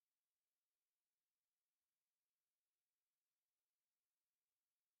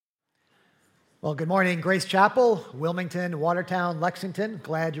Well, good morning, Grace Chapel, Wilmington, Watertown, Lexington.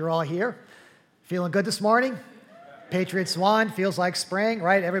 Glad you're all here. Feeling good this morning? Patriot Swan, feels like spring,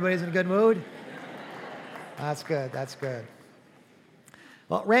 right? Everybody's in a good mood? That's good, that's good.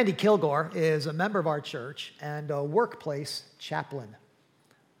 Well, Randy Kilgore is a member of our church and a workplace chaplain.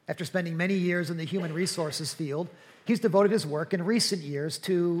 After spending many years in the human resources field, he's devoted his work in recent years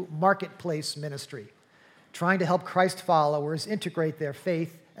to marketplace ministry, trying to help Christ followers integrate their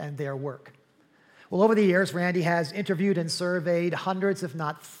faith and their work. Well, over the years, Randy has interviewed and surveyed hundreds, if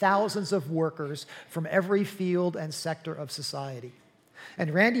not thousands, of workers from every field and sector of society.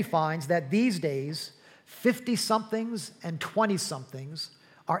 And Randy finds that these days, 50-somethings and 20-somethings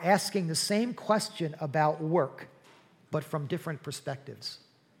are asking the same question about work, but from different perspectives.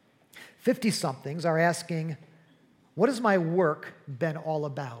 50-somethings are asking, what has my work been all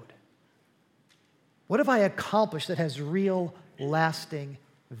about? What have I accomplished that has real, lasting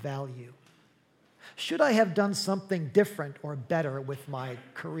value? Should I have done something different or better with my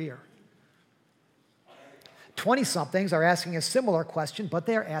career? 20-somethings are asking a similar question, but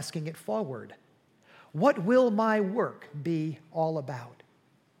they're asking it forward. What will my work be all about?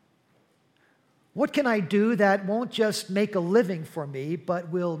 What can I do that won't just make a living for me, but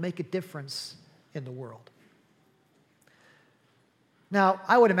will make a difference in the world? Now,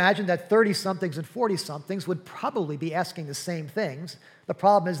 I would imagine that 30-somethings and 40-somethings would probably be asking the same things. The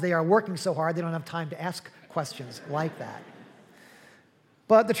problem is they are working so hard they don't have time to ask questions like that.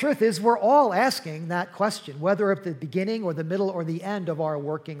 But the truth is we're all asking that question, whether at the beginning or the middle or the end of our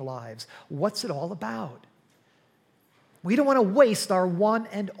working lives. What's it all about? We don't want to waste our one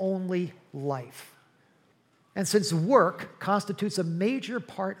and only life. And since work constitutes a major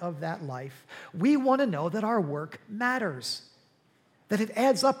part of that life, we want to know that our work matters, that it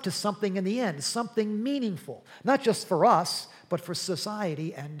adds up to something in the end, something meaningful, not just for us, but for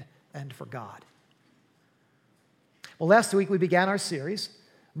society and for God. Well, last week we began our series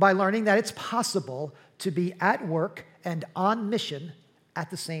by learning that it's possible to be at work and on mission at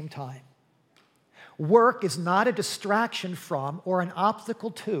the same time. Work is not a distraction from or an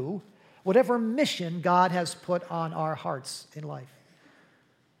obstacle to whatever mission God has put on our hearts in life.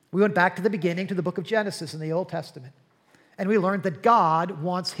 We went back to the beginning, to the book of Genesis in the Old Testament. And we learned that God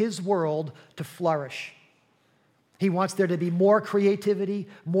wants his world to flourish. He wants there to be more creativity,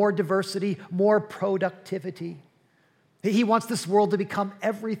 more diversity, more productivity. He wants this world to become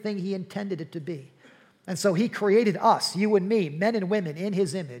everything he intended it to be. And so he created us, you and me, men and women, in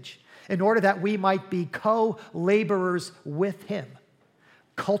his image, in order that we might be co-laborers with him,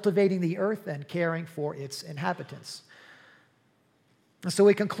 cultivating the earth and caring for its inhabitants. And so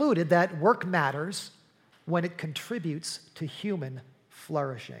we concluded that work matters when it contributes to human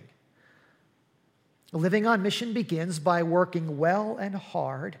flourishing. Living on mission begins by working well and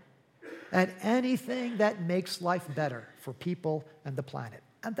hard at anything that makes life better for people and the planet.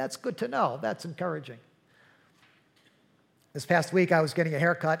 And that's good to know. That's encouraging. This past week, I was getting a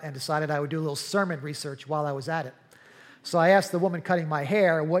haircut and decided I would do a little sermon research while I was at it. So I asked the woman cutting my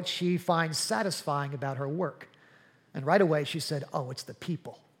hair what she finds satisfying about her work. And right away, she said, "Oh, it's the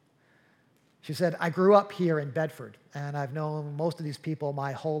people." She said, "I grew up here in Bedford, and I've known most of these people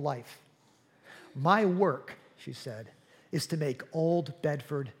my whole life. My work," she said, "is to make old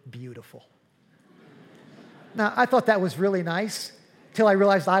Bedford beautiful." Now, I thought that was really nice till I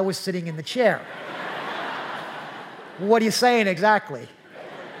realized I was sitting in the chair. What are you saying exactly?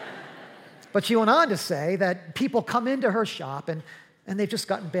 But she went on to say that people come into her shop, and they've just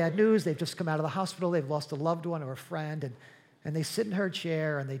gotten bad news. They've just come out of the hospital. They've lost a loved one or a friend, and they sit in her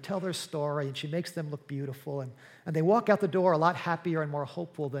chair and they tell their story, and she makes them look beautiful, and they walk out the door a lot happier and more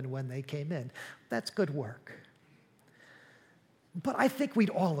hopeful than when they came in. That's good work. But I think we'd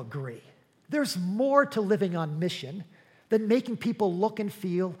all agree there's more to living on mission than making people look and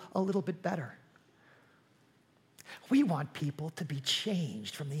feel a little bit better. We want people to be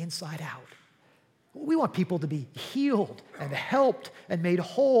changed from the inside out. We want people to be healed and helped and made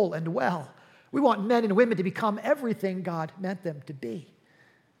whole and well. We want men and women to become everything God meant them to be.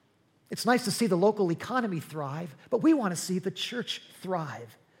 It's nice to see the local economy thrive, but we want to see the church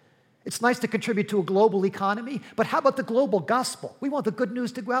thrive. It's nice to contribute to a global economy, but how about the global gospel? We want the good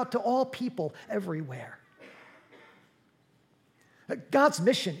news to go out to all people everywhere. God's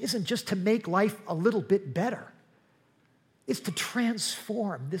mission isn't just to make life a little bit better. It's to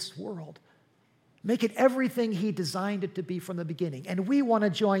transform this world, make it everything he designed it to be from the beginning. And we want to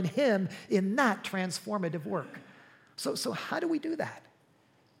join him in that transformative work. So how do we do that?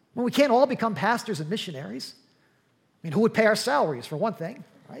 Well, we can't all become pastors and missionaries. I mean, who would pay our salaries, for one thing,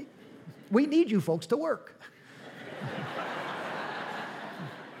 right? We need you folks to work.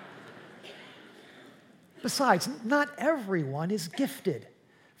 Besides, not everyone is gifted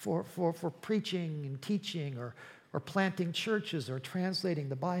for preaching and teaching or planting churches or translating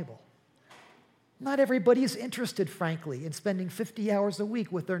the Bible. Not everybody is interested, frankly, in spending 50 hours a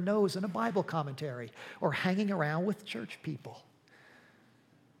week with their nose in a Bible commentary or hanging around with church people.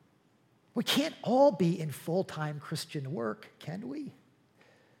 We can't all be in full-time Christian work, can we?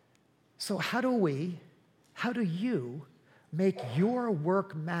 So how do you make your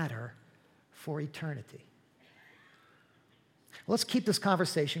work matter for eternity? Let's keep this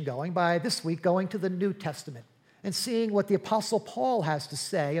conversation going by this week going to the New Testament and seeing what the Apostle Paul has to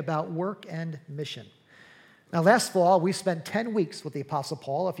say about work and mission. Now, last fall, we spent 10 weeks with the Apostle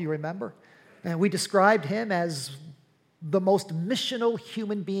Paul, if you remember, and we described him as the most missional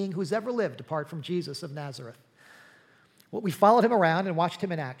human being who's ever lived apart from Jesus of Nazareth. Well, we followed him around and watched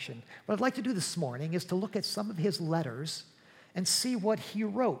him in action. What I'd like to do this morning is to look at some of his letters and see what he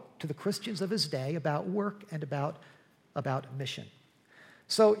wrote to the Christians of his day about work and about mission.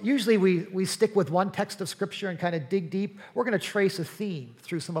 So usually we stick with one text of Scripture and kind of dig deep. We're going to trace a theme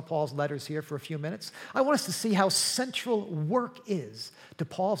through some of Paul's letters here for a few minutes. I want us to see how central work is to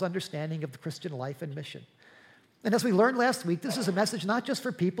Paul's understanding of the Christian life and mission. And as we learned last week, this is a message not just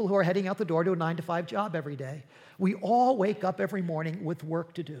for people who are heading out the door to a 9-to-5 job every day. We all wake up every morning with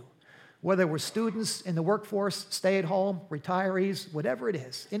work to do. Whether we're students in the workforce, stay at home, retirees, whatever it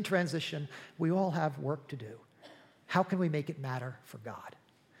is, in transition, we all have work to do. How can we make it matter for God?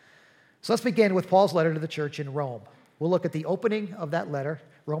 So let's begin with Paul's letter to the church in Rome. We'll look at the opening of that letter,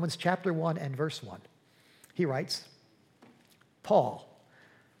 Romans chapter 1 and verse 1. He writes, Paul,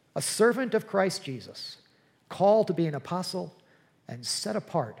 a servant of Christ Jesus, called to be an apostle and set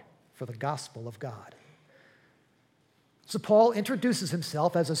apart for the gospel of God. So Paul introduces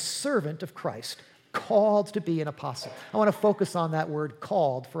himself as a servant of Christ, called to be an apostle. I want to focus on that word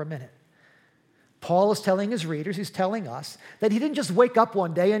called for a minute. Paul is telling his readers, he's telling us, that he didn't just wake up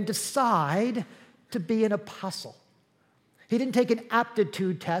one day and decide to be an apostle. He didn't take an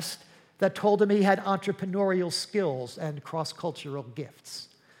aptitude test that told him he had entrepreneurial skills and cross-cultural gifts.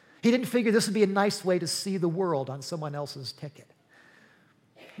 He didn't figure this would be a nice way to see the world on someone else's ticket.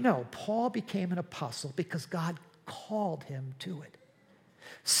 No, Paul became an apostle because God called him to it,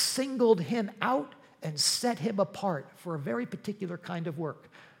 singled him out and set him apart for a very particular kind of work.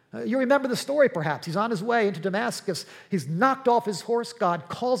 You remember the story, perhaps. He's on his way into Damascus. He's knocked off his horse. God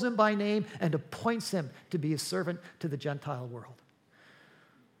calls him by name and appoints him to be a servant to the Gentile world.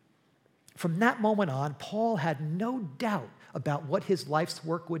 From that moment on, Paul had no doubt about what his life's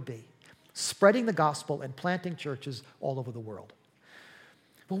work would be, spreading the gospel and planting churches all over the world.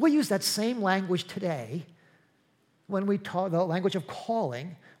 Well, we use that same language today when we talk, the language of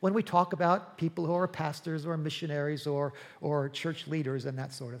calling, when we talk about people who are pastors or missionaries or church leaders and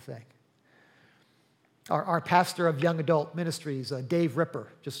that sort of thing. Our pastor of young adult ministries, Dave Ripper,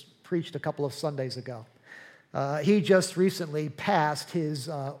 just preached a couple of Sundays ago. He just recently passed his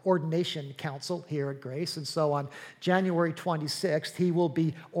ordination council here at Grace, and so on January 26th, he will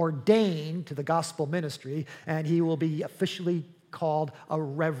be ordained to the gospel ministry, and he will be officially called a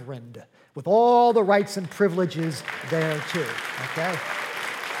reverend, with all the rights and privileges there too, okay?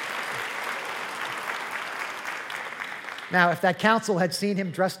 Now, if that council had seen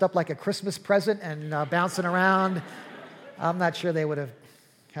him dressed up like a Christmas present and bouncing around, I'm not sure they would have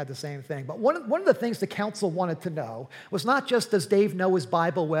had the same thing. But one of the things the council wanted to know was not just does Dave know his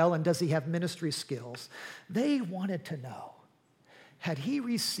Bible well and does he have ministry skills. They wanted to know, had he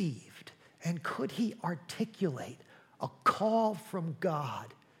received and could he articulate a call from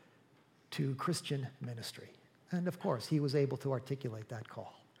God to Christian ministry? And of course, he was able to articulate that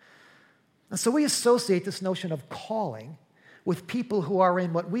call. And so we associate this notion of calling with people who are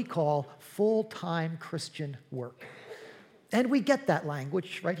in what we call full-time Christian work. And we get that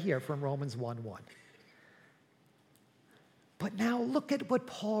language right here from Romans 1:1. But now look at what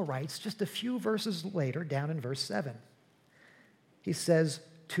Paul writes just a few verses later, down in verse 7. He says,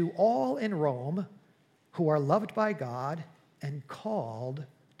 to all in Rome who are loved by God and called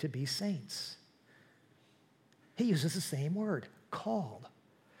to be saints. He uses the same word, called.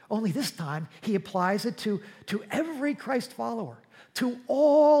 Only this time, he applies it to every Christ follower, to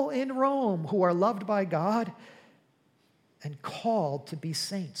all in Rome who are loved by God and called to be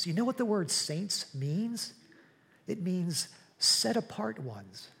saints. You know what the word saints means? It means set apart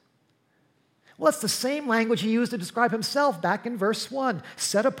ones. Well, that's the same language he used to describe himself back in verse 1,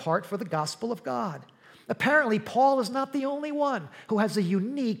 set apart for the gospel of God. Apparently, Paul is not the only one who has a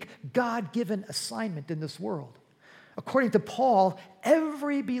unique God-given assignment in this world. According to Paul,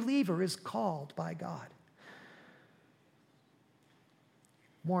 every believer is called by God.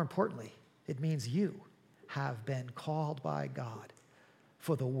 More importantly, it means you have been called by God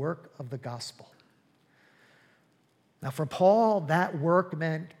for the work of the gospel. Now, for Paul, that work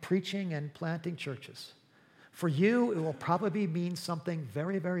meant preaching and planting churches. For you, it will probably mean something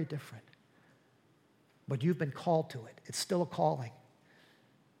very, very different. But you've been called to it. It's still a calling.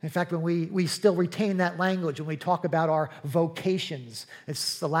 In fact, when we still retain that language when we talk about our vocations,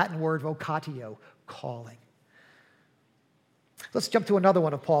 it's the Latin word vocatio, calling. Let's jump to another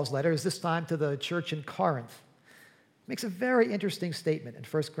one of Paul's letters, this time to the church in Corinth. He makes a very interesting statement in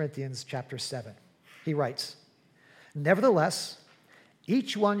 1 Corinthians chapter 7. He writes, "Nevertheless,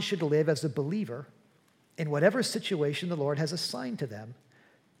 each one should live as a believer in whatever situation the Lord has assigned to them,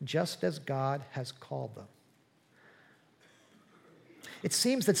 just as God has called them." It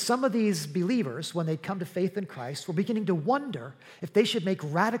seems that some of these believers, when they come to faith in Christ, were beginning to wonder if they should make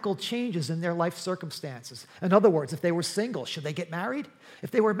radical changes in their life circumstances. In other words, if they were single, should they get married?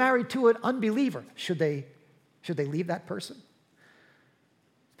 If they were married to an unbeliever, should they leave that person?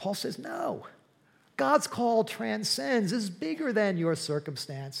 Paul says, no. God's call transcends, is bigger than your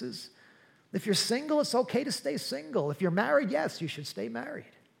circumstances. If you're single, it's okay to stay single. If you're married, yes, you should stay married.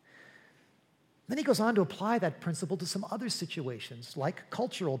 Then he goes on to apply that principle to some other situations, like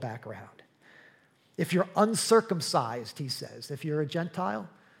cultural background. If you're uncircumcised, he says, if you're a Gentile,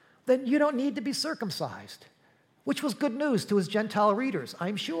 then you don't need to be circumcised, which was good news to his Gentile readers,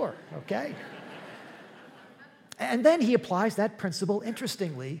 I'm sure, okay? And then he applies that principle,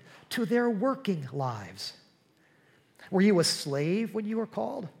 interestingly, to their working lives. Were you a slave when you were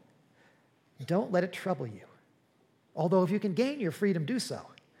called? Don't let it trouble you. Although if you can gain your freedom, do so.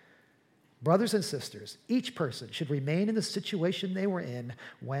 Brothers and sisters, each person should remain in the situation they were in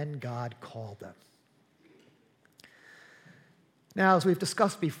when God called them. Now, as we've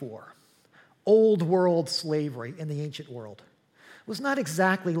discussed before, old world slavery in the ancient world was not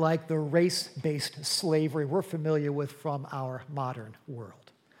exactly like the race-based slavery we're familiar with from our modern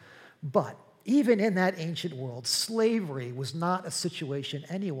world. But even in that ancient world, slavery was not a situation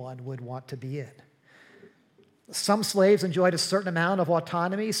anyone would want to be in. Some slaves enjoyed a certain amount of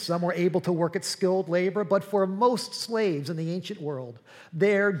autonomy. Some were able to work at skilled labor. But for most slaves in the ancient world,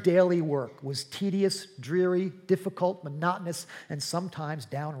 their daily work was tedious, dreary, difficult, monotonous, and sometimes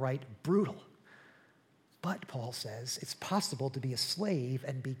downright brutal. But, Paul says, it's possible to be a slave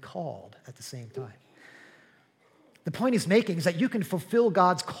and be called at the same time. The point he's making is that you can fulfill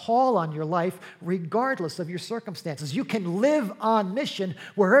God's call on your life regardless of your circumstances. You can live on mission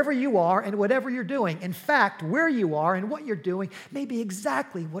wherever you are and whatever you're doing. In fact, where you are and what you're doing may be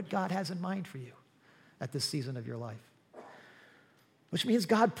exactly what God has in mind for you at this season of your life. Which means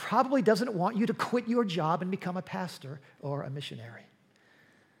God probably doesn't want you to quit your job and become a pastor or a missionary.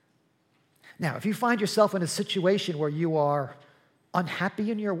 Now, if you find yourself in a situation where you are unhappy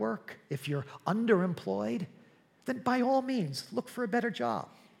in your work, if you're underemployed, then by all means, look for a better job.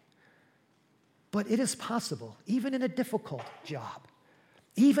 But it is possible, even in a difficult job,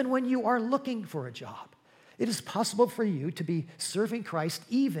 even when you are looking for a job, it is possible for you to be serving Christ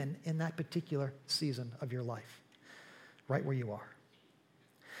even in that particular season of your life, right where you are.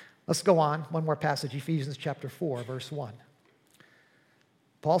 Let's go on, one more passage, Ephesians chapter 4, verse 1.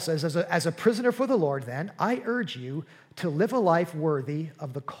 Paul says, as a prisoner for the Lord, then, I urge you to live a life worthy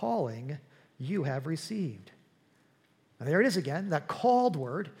of the calling you have received. Now, there it is again, that called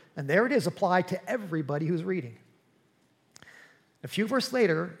word, and there it is applied to everybody who's reading. A few verses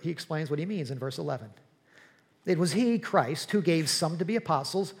later, he explains what he means in verse 11. It was he, Christ, who gave some to be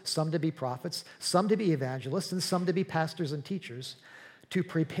apostles, some to be prophets, some to be evangelists, and some to be pastors and teachers, to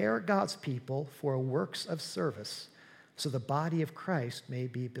prepare God's people for works of service, so the body of Christ may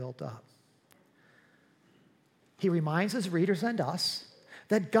be built up. He reminds his readers and us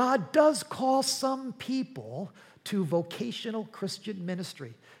that God does call some people to vocational Christian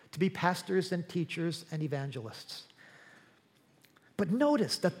ministry, to be pastors and teachers and evangelists. But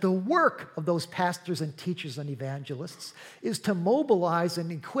notice that the work of those pastors and teachers and evangelists is to mobilize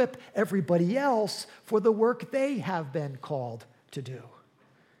and equip everybody else for the work they have been called to do.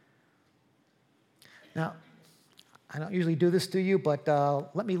 Now, I don't usually do this to you, but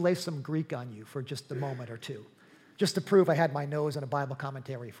let me lay some Greek on you for just a moment or two, just to prove I had my nose in a Bible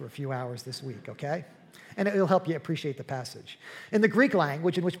commentary for a few hours this week, okay? And it'll help you appreciate the passage. In the Greek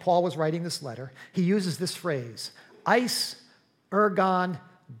language in which Paul was writing this letter, he uses this phrase, eis ergon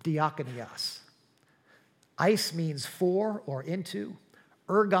diakonios. Eis means for or into.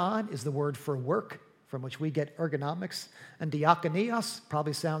 Ergon is the word for work, from which we get ergonomics. And diakonios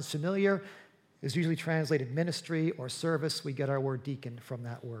probably sounds familiar, is usually translated ministry or service. We get our word deacon from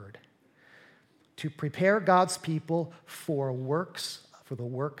that word. To prepare God's people for works, for the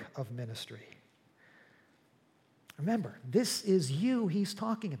work of ministry. Remember, this is you he's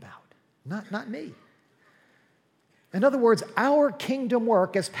talking about, not me. In other words, our kingdom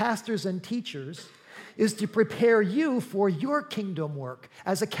work as pastors and teachers is to prepare you for your kingdom work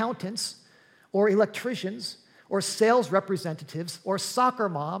as accountants or electricians or sales representatives or soccer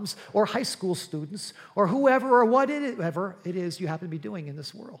moms or high school students or whoever or whatever it is you happen to be doing in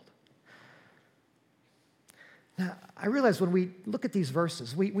this world. Now, I realize when we look at these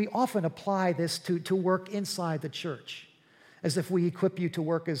verses, we often apply this to work inside the church, as if we equip you to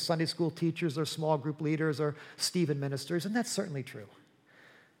work as Sunday school teachers or small group leaders or Stephen ministers, and that's certainly true.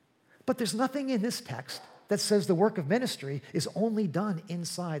 But there's nothing in this text that says the work of ministry is only done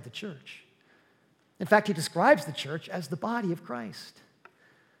inside the church. In fact, he describes the church as the body of Christ.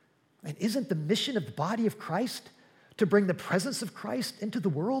 And isn't the mission of the body of Christ to bring the presence of Christ into the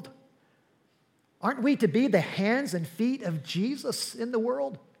world? Aren't we to be the hands and feet of Jesus in the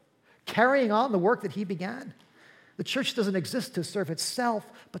world, carrying on the work that he began? The church doesn't exist to serve itself,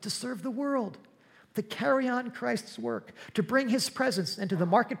 but to serve the world, to carry on Christ's work, to bring his presence into the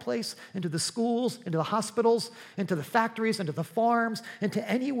marketplace, into the schools, into the hospitals, into the factories, into the farms, into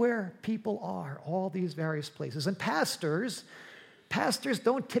anywhere people are, all these various places. And pastors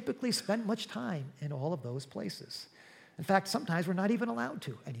don't typically spend much time in all of those places. In fact, sometimes we're not even allowed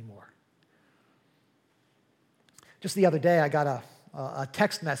to anymore. Just the other day, I got a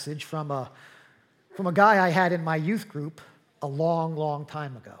text message from a guy I had in my youth group a long, long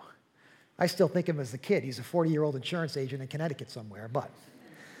time ago. I still think of him as a kid. He's a 40-year-old insurance agent in Connecticut somewhere. But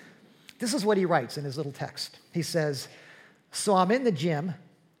this is what he writes in his little text. He says, "So I'm in the gym,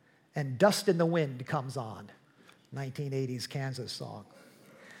 and Dust in the Wind comes on." 1980s Kansas song.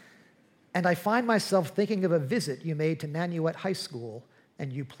 "And I find myself thinking of a visit you made to Nanuet High School,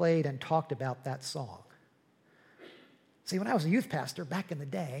 and you played and talked about that song." See, when I was a youth pastor back in the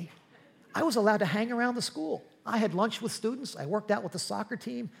day, I was allowed to hang around the school. I had lunch with students. I worked out with the soccer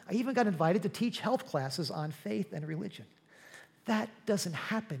team. I even got invited to teach health classes on faith and religion. That doesn't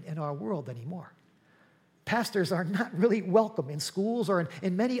happen in our world anymore. Pastors are not really welcome in schools or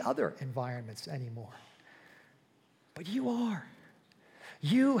in many other environments anymore. But you are.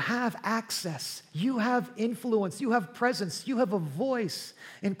 You have access. You have influence. You have presence. You have a voice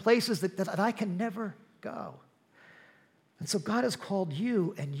in places that I can never go. And so God has called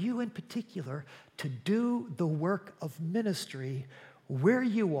you, and you in particular, to do the work of ministry where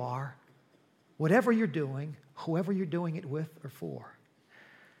you are, whatever you're doing, whoever you're doing it with or for.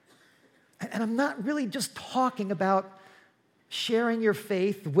 And I'm not really just talking about sharing your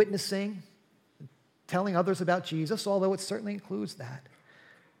faith, witnessing, telling others about Jesus, although it certainly includes that.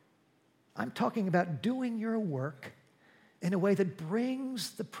 I'm talking about doing your work in a way that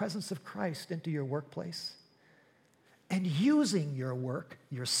brings the presence of Christ into your workplace, and using your work,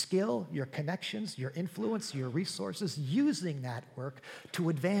 your skill, your connections, your influence, your resources, using that work to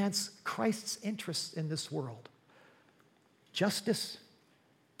advance Christ's interests in this world. Justice,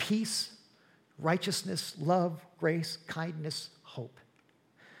 peace, righteousness, love, grace, kindness, hope.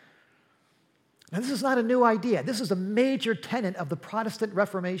 Now, this is not a new idea. This is a major tenet of the Protestant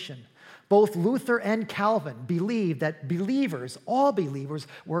Reformation. Both Luther and Calvin believed that believers, all believers,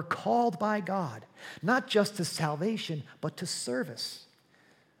 were called by God, not just to salvation, but to service.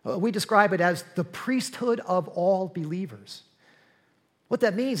 We describe it as the priesthood of all believers. What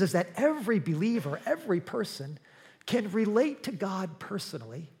that means is that every believer, every person, can relate to God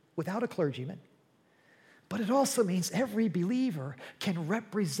personally without a clergyman. But it also means every believer can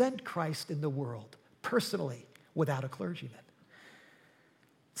represent Christ in the world personally without a clergyman.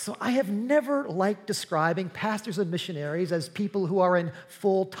 So I have never liked describing pastors and missionaries as people who are in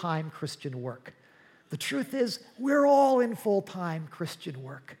full-time Christian work. The truth is, we're all in full-time Christian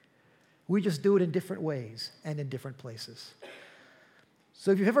work. We just do it in different ways and in different places.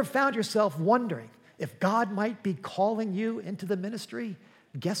 So if you've ever found yourself wondering if God might be calling you into the ministry,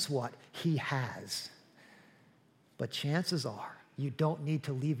 guess what? He has. But chances are you don't need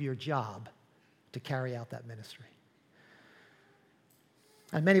to leave your job to carry out that ministry.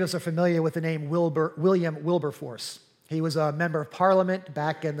 And many of us are familiar with the name William Wilberforce. He was a member of Parliament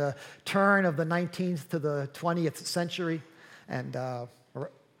back in the turn of the 19th to the 20th century, and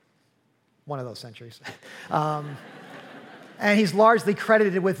one of those centuries. And he's largely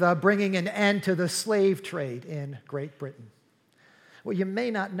credited with bringing an end to the slave trade in Great Britain. What you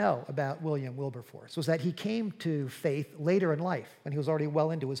may not know about William Wilberforce was that he came to faith later in life, when he was already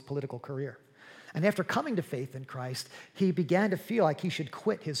well into his political career. And after coming to faith in Christ, he began to feel like he should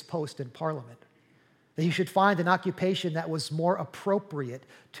quit his post in Parliament, that he should find an occupation that was more appropriate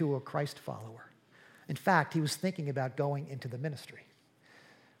to a Christ follower. In fact, he was thinking about going into the ministry.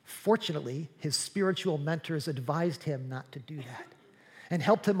 Fortunately, his spiritual mentors advised him not to do that and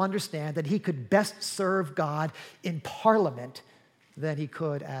helped him understand that he could best serve God in parliament than he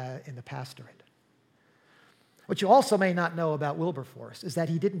could in the pastorate. What you also may not know about Wilberforce is that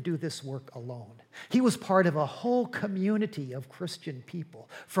he didn't do this work alone. He was part of a whole community of Christian people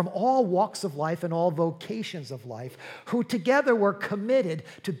from all walks of life and all vocations of life who together were committed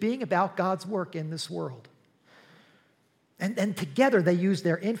to being about God's work in this world. And together they used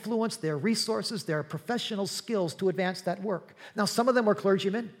their influence, their resources, their professional skills to advance that work. Now, some of them were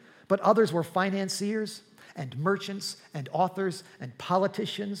clergymen, but others were financiers and merchants and authors and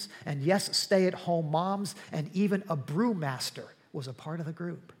politicians and, yes, stay-at-home moms, and even a brewmaster was a part of the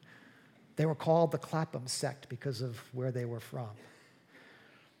group. They were called the Clapham sect because of where they were from.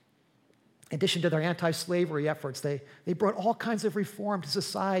 In addition to their anti-slavery efforts, they brought all kinds of reform to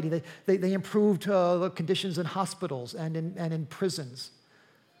society. They improved the conditions in hospitals and in prisons.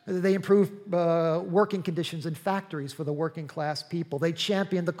 They improved working conditions in factories for the working class people. They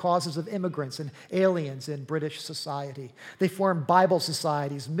championed the causes of immigrants and aliens in British society. They formed Bible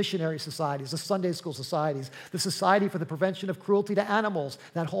societies, missionary societies, the Sunday school societies, the Society for the Prevention of Cruelty to Animals.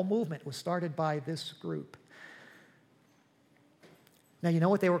 That whole movement was started by this group. Now, you know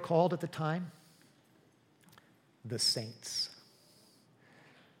what they were called at the time? The Saints.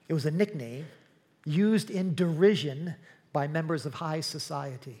 It was a nickname used in derision by members of high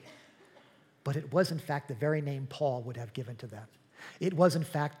society. But it was, in fact, the very name Paul would have given to them. It was, in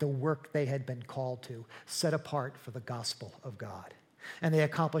fact, the work they had been called to, set apart for the gospel of God. And they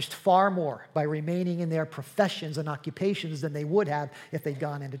accomplished far more by remaining in their professions and occupations than they would have if they'd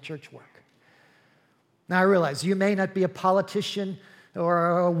gone into church work. Now, I realize you may not be a politician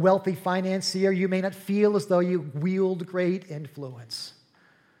or a wealthy financier. You may not feel as though you wield great influence.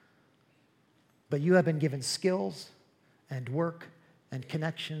 But you have been given skills and work and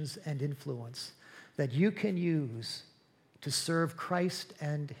connections and influence that you can use to serve Christ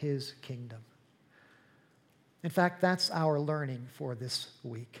and his kingdom. In fact, that's our learning for this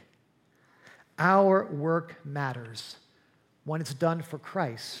week. Our work matters when it's done for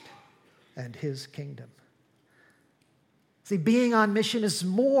Christ and his kingdom. See, being on mission is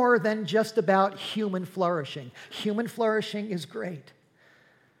more than just about human flourishing. Human flourishing is great,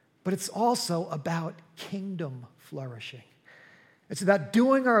 but it's also about kingdom flourishing. It's about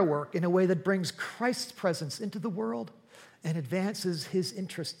doing our work in a way that brings Christ's presence into the world and advances his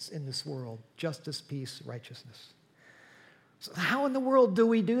interests in this world: justice, peace, righteousness. So how in the world do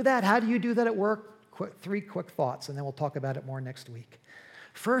we do that? How do you do that at work? Three quick thoughts, and then we'll talk about it more next week.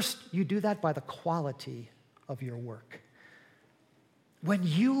 First, you do that by the quality of your work. When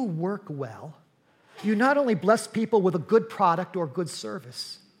you work well, you not only bless people with a good product or good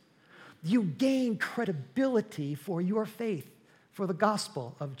service, you gain credibility for your faith, for the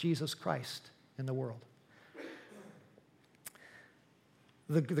gospel of Jesus Christ in the world.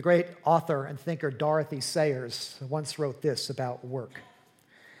 The great author and thinker Dorothy Sayers once wrote this about work.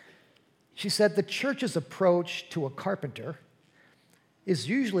 She said, "The church's approach to a carpenter is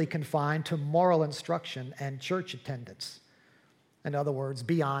usually confined to moral instruction and church attendance. In other words,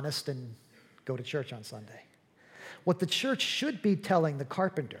 be honest and go to church on Sunday. What the church should be telling the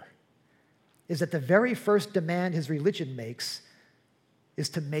carpenter is that the very first demand his religion makes is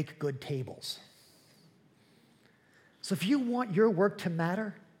to make good tables." So if you want your work to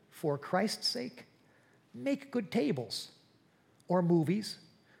matter for Christ's sake, make good tables, or movies,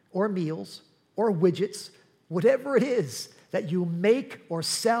 or meals, or widgets, whatever it is that you make or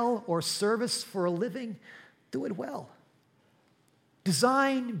sell or service for a living, do it well.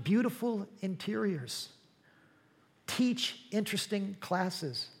 Design beautiful interiors. Teach interesting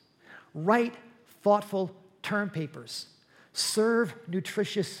classes. Write thoughtful term papers. Serve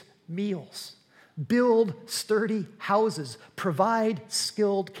nutritious meals. Build sturdy houses. Provide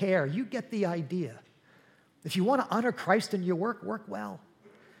skilled care. You get the idea. If you want to honor Christ in your work, work well.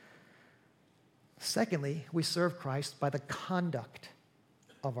 Secondly, we serve Christ by the conduct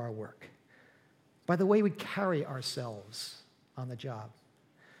of our work, by the way we carry ourselves on the job.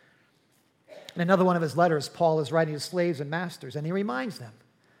 In another one of his letters, Paul is writing to slaves and masters, and he reminds them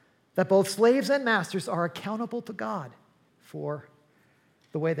that both slaves and masters are accountable to God for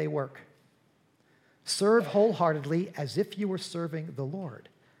the way they work. Serve wholeheartedly as if you were serving the Lord,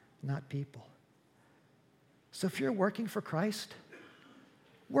 not people. So if you're working for Christ,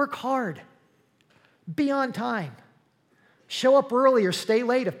 work hard. Be on time. Show up early or stay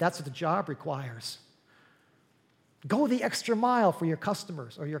late if that's what the job requires. Go the extra mile for your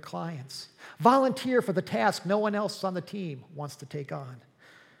customers or your clients. Volunteer for the task no one else on the team wants to take on.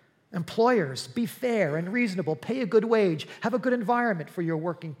 Employers, be fair and reasonable, pay a good wage, have a good environment for your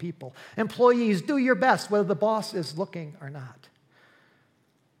working people. Employees, do your best whether the boss is looking or not.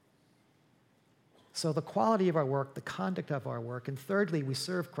 So the quality of our work, the conduct of our work, and thirdly, we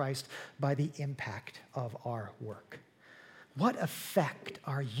serve Christ by the impact of our work. What effect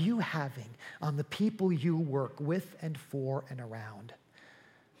are you having on the people you work with and for and around?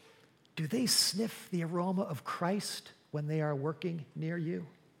 Do they sniff the aroma of Christ when they are working near you?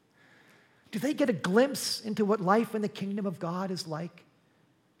 Do they get a glimpse into what life in the kingdom of God is like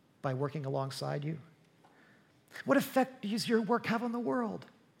by working alongside you? What effect does your work have on the world?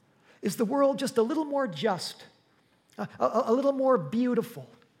 Is the world just a little more just, a little more beautiful,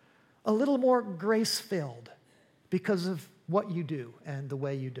 a little more grace-filled because of what you do and the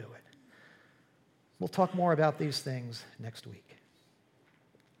way you do it? We'll talk more about these things next week.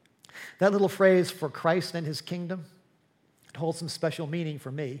 That little phrase, for Christ and his kingdom, it holds some special meaning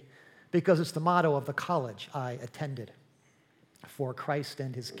for me because it's the motto of the college I attended, for Christ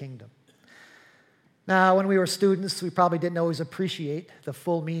and his kingdom. Now, when we were students, we probably didn't always appreciate the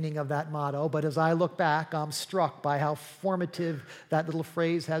full meaning of that motto, but as I look back, I'm struck by how formative that little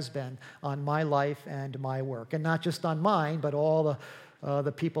phrase has been on my life and my work, and not just on mine, but all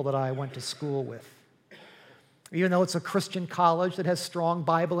the people that I went to school with. Even though it's a Christian college that has strong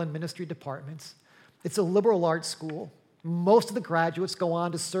Bible and ministry departments, it's a liberal arts school. Most of the graduates go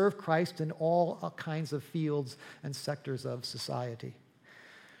on to serve Christ in all kinds of fields and sectors of society.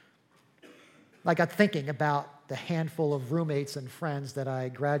 I got thinking about the handful of roommates and friends that I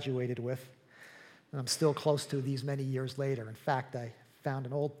graduated with, and I'm still close to these many years later. In fact, I found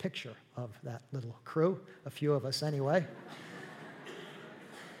an old picture of that little crew, a few of us anyway.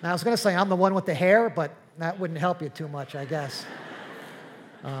 Now, I was going to say I'm the one with the hair, but that wouldn't help you too much, I guess.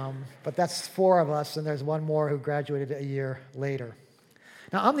 But that's 4 of us, and there's one more who graduated a year later.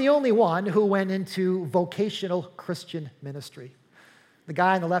 Now, I'm the only one who went into vocational Christian ministry. The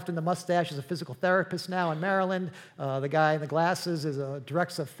guy on the left in the mustache is a physical therapist now in Maryland. The guy in the glasses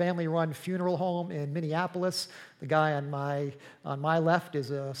directs a family-run funeral home in Minneapolis. The guy on my left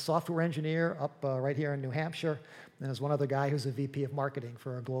is a software engineer up right here in New Hampshire. And there's one other guy who's a VP of marketing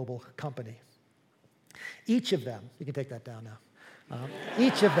for a global company. Each of them, you can take that down now.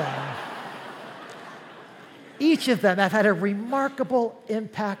 Each of them have had a remarkable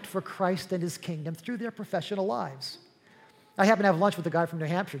impact for Christ and his kingdom through their professional lives. I happened to have lunch with a guy from New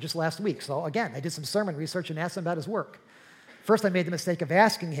Hampshire just last week. So again, I did some sermon research and asked him about his work. First, I made the mistake of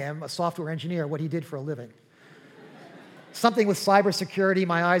asking him, a software engineer, what he did for a living. Something with cybersecurity,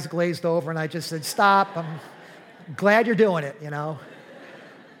 my eyes glazed over, and I just said, stop, I'm glad you're doing it,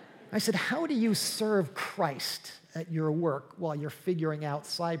 I said, how do you serve Christ at your work while you're figuring out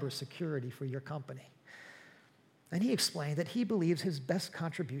cybersecurity for your company? And he explained that he believes his best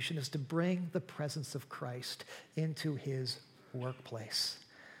contribution is to bring the presence of Christ into his workplace,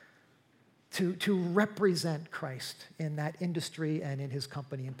 to represent Christ in that industry and in his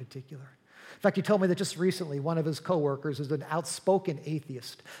company in particular. In fact, he told me that just recently, one of his coworkers, who's an outspoken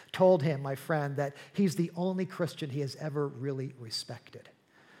atheist, told him, my friend, that he's the only Christian he has ever really respected.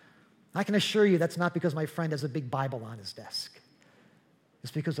 I can assure you that's not because my friend has a big Bible on his desk.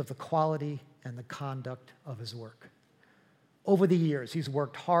 It's because of the quality and the conduct of his work. Over the years, he's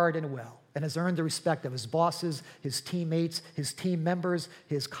worked hard and well and has earned the respect of his bosses, his teammates, his team members,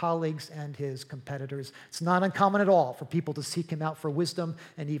 his colleagues, and his competitors. It's not uncommon at all for people to seek him out for wisdom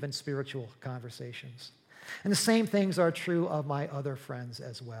and even spiritual conversations. And the same things are true of my other friends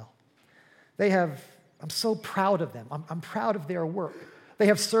as well. I'm so proud of them. I'm proud of their work. They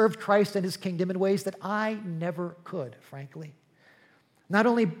have served Christ and his kingdom in ways that I never could, frankly. Not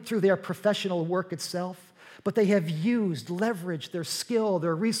only through their professional work itself, but they have leveraged their skill,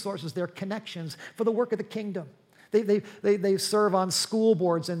 their resources, their connections for the work of the kingdom. They serve on school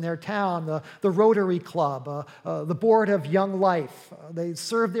boards in their town, the Rotary Club, the Board of Young Life. They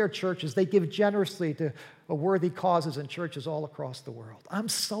serve their churches. They give generously to worthy causes in churches all across the world. I'm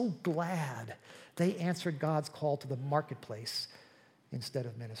so glad they answered God's call to the marketplace instead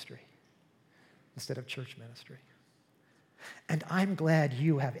of ministry, instead of church ministry. And I'm glad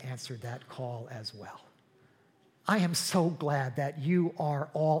you have answered that call as well. I am so glad that you are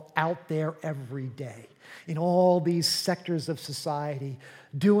all out there every day in all these sectors of society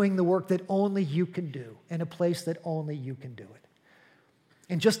doing the work that only you can do in a place that only you can do it.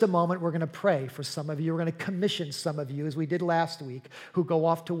 In just a moment, we're going to pray for some of you. We're going to commission some of you, as we did last week, who go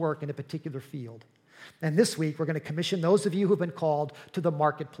off to work in a particular field. And this week, we're going to commission those of you who've been called to the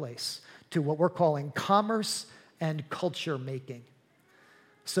marketplace, to what we're calling commerce and culture making.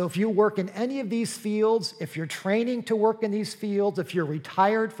 So if you work in any of these fields, if you're training to work in these fields, if you're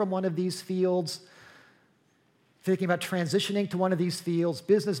retired from one of these fields, thinking about transitioning to one of these fields,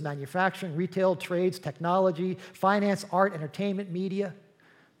 business, manufacturing, retail, trades, technology, finance, art, entertainment, media,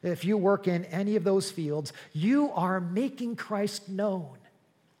 if you work in any of those fields, you are making Christ known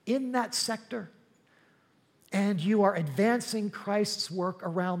in that sector, and you are advancing Christ's work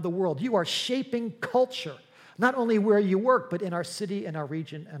around the world. You are shaping culture, not only where you work, but in our city, in our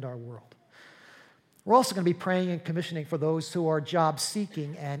region, and our world. We're also going to be praying and commissioning for those who are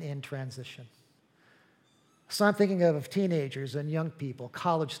job-seeking and in transition. So I'm thinking of teenagers and young people,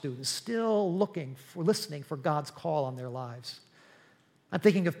 college students, still listening for God's call on their lives. I'm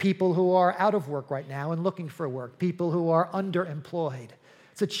thinking of people who are out of work right now and looking for work, people who are underemployed.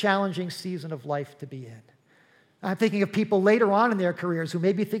 It's a challenging season of life to be in. I'm thinking of people later on in their careers who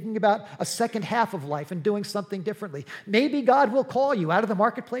may be thinking about a second half of life and doing something differently. Maybe God will call you out of the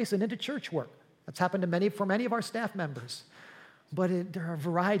marketplace and into church work. That's happened for many of our staff members. But there are a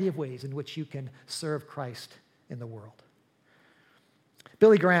variety of ways in which you can serve Christ in the world.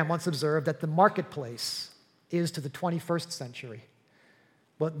 Billy Graham once observed that the marketplace is to the 21st century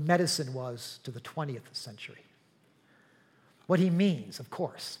what medicine was to the 20th century. What he means, of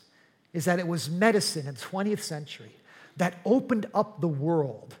course, is that it was medicine in the 20th century that opened up the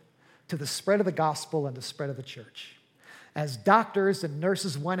world to the spread of the gospel and the spread of the church. As doctors and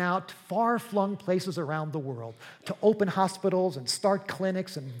nurses went out to far-flung places around the world to open hospitals and start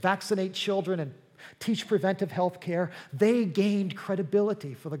clinics and vaccinate children and teach preventive health care, they gained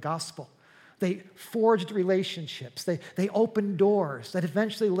credibility for the gospel. They forged relationships. They opened doors that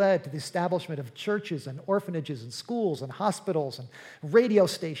eventually led to the establishment of churches and orphanages and schools and hospitals and radio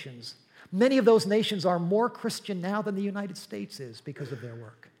stations. Many of those nations are more Christian now than the United States is because of their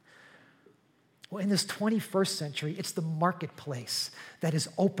work. Well, in this 21st century, it's the marketplace that is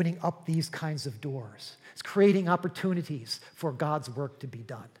opening up these kinds of doors. It's creating opportunities for God's work to be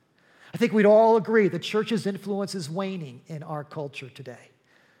done. I think we'd all agree the church's influence is waning in our culture today.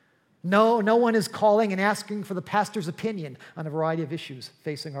 No one is calling and asking for the pastor's opinion on a variety of issues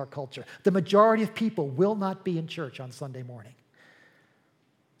facing our culture. The majority of people will not be in church on Sunday morning.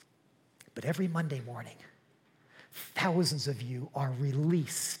 But every Monday morning, thousands of you are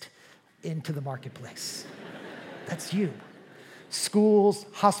released into the marketplace. That's you. Schools,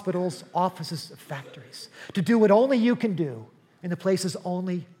 hospitals, offices, factories. To do what only you can do in the places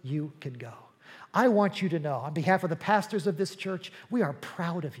only you can go. I want you to know, on behalf of the pastors of this church, we are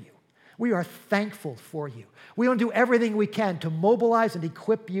proud of you. We are thankful for you. We want to do everything we can to mobilize and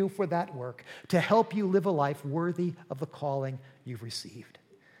equip you for that work, to help you live a life worthy of the calling you've received.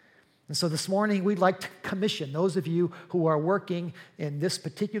 And so this morning, we'd like to commission those of you who are working in this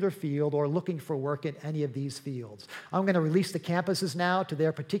particular field or looking for work in any of these fields. I'm going to release the campuses now to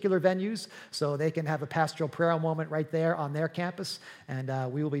their particular venues so they can have a pastoral prayer moment right there on their campus.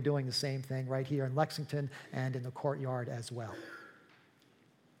 And we will be doing the same thing right here in Lexington and in the courtyard as well.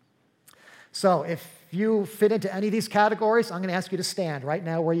 So if you fit into any of these categories, I'm going to ask you to stand right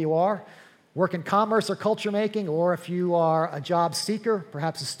now where you are. Work in commerce or culture making, or if you are a job seeker,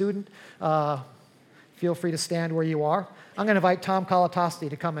 perhaps a student, feel free to stand where you are. I'm going to invite Tom Kalatosti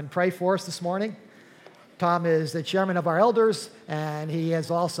to come and pray for us this morning. Tom is the chairman of our elders, and he has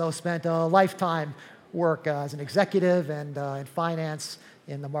also spent a lifetime work as an executive and in finance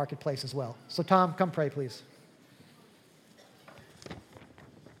in the marketplace as well. So Tom, come pray, please.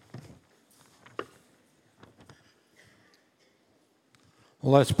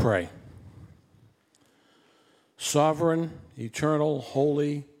 Let's pray. Sovereign, eternal,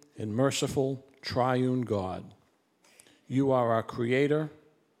 holy, and merciful, triune God, you are our Creator,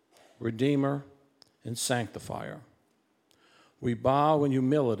 Redeemer, and Sanctifier. We bow in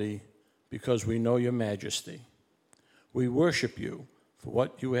humility because we know your majesty. We worship you for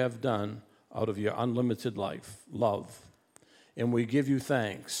what you have done out of your unlimited love, and we give you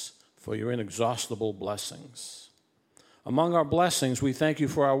thanks for your inexhaustible blessings. Among our blessings, we thank you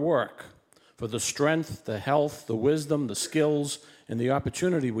for our work, for the strength, the health, the wisdom, the skills, and the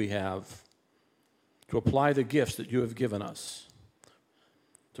opportunity we have to apply the gifts that you have given us,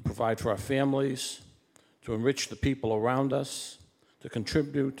 to provide for our families, to enrich the people around us, to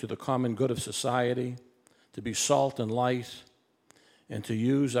contribute to the common good of society, to be salt and light, and to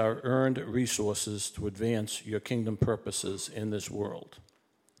use our earned resources to advance your kingdom purposes in this world.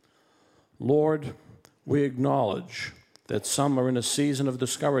 Lord, we acknowledge that some are in a season of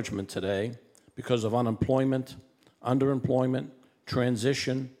discouragement today because of unemployment, underemployment,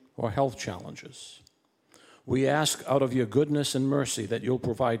 transition, or health challenges. We ask out of your goodness and mercy that you'll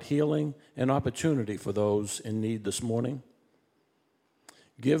provide healing and opportunity for those in need this morning.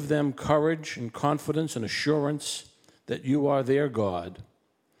 Give them courage and confidence and assurance that you are their God,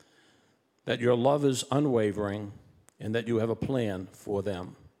 that your love is unwavering, and that you have a plan for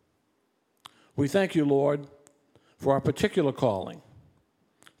them. We thank you, Lord, for our particular calling,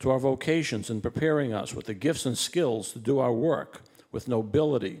 to our vocations in preparing us with the gifts and skills to do our work with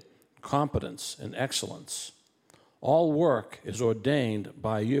nobility, competence, and excellence. All work is ordained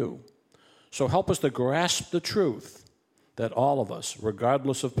by you. So help us to grasp the truth that all of us,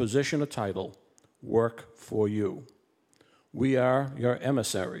 regardless of position or title, work for you. We are your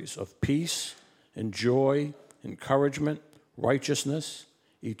emissaries of peace and joy, encouragement, righteousness,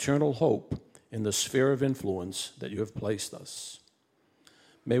 eternal hope in the sphere of influence that you have placed us.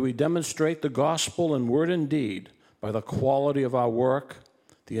 May we demonstrate the gospel in word and deed by the quality of our work,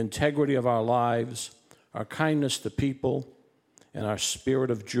 the integrity of our lives, our kindness to people, and our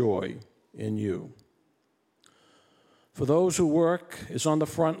spirit of joy in you. For those who work is on the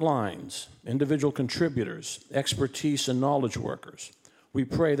front lines, individual contributors, expertise and knowledge workers, we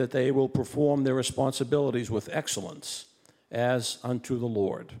pray that they will perform their responsibilities with excellence as unto the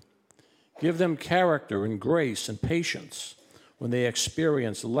Lord. Give them character and grace and patience when they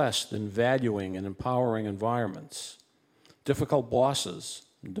experience less than valuing and empowering environments, difficult bosses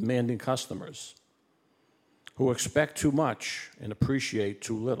and demanding customers who expect too much and appreciate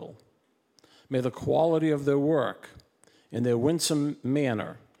too little. May the quality of their work and their winsome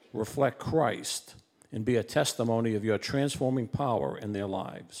manner reflect Christ and be a testimony of your transforming power in their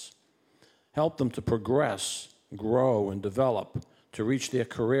lives. Help them to progress, grow, and develop to reach their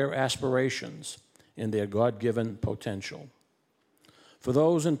career aspirations and their God-given potential. For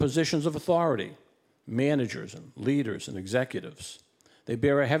those in positions of authority, managers and leaders and executives, they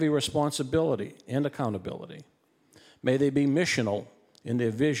bear a heavy responsibility and accountability. May they be missional in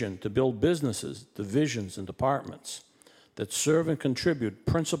their vision to build businesses, divisions, and departments that serve and contribute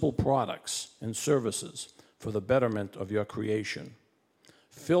principal products and services for the betterment of your creation.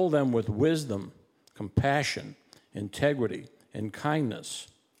 Fill them with wisdom, compassion, integrity, and kindness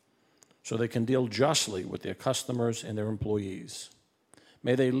so they can deal justly with their customers and their employees.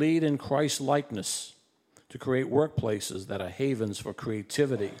 May they lead in Christ's likeness to create workplaces that are havens for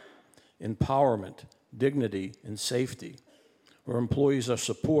creativity, empowerment, dignity, and safety, where employees are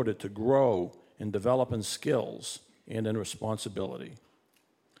supported to grow and develop in skills and in responsibility.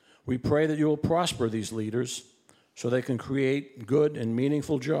 We pray that you will prosper these leaders so they can create good and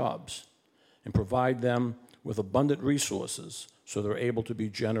meaningful jobs and provide them with abundant resources so they're able to be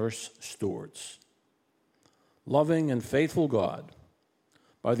generous stewards. Loving and faithful God,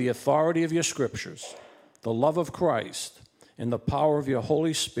 by the authority of your scriptures, the love of Christ, and the power of your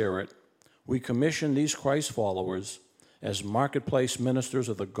Holy Spirit, we commission these Christ followers as marketplace ministers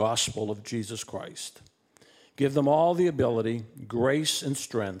of the gospel of Jesus Christ. Give them all the ability, grace, and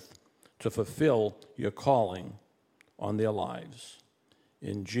strength to fulfill your calling on their lives.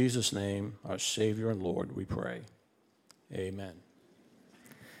 In Jesus' name, our Savior and Lord, we pray. Amen.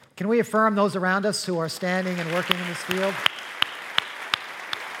 Can we affirm those around us who are standing and working in this field?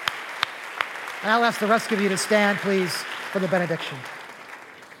 And I'll ask the rest of you to stand, please, for the benediction.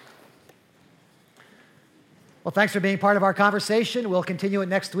 Well, thanks for being part of our conversation. We'll continue it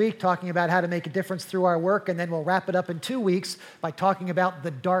next week, talking about how to make a difference through our work, and then we'll wrap it up in 2 weeks by talking about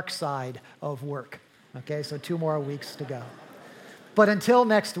the dark side of work. Okay, so 2 more weeks to go. But until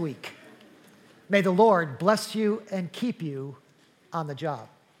next week, may the Lord bless you and keep you on the job.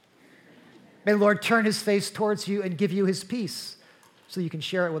 May the Lord turn his face towards you and give you his peace so you can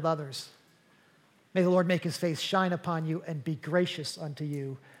share it with others. May the Lord make his face shine upon you and be gracious unto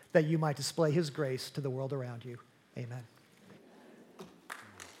you, that you might display his grace to the world around you. Amen.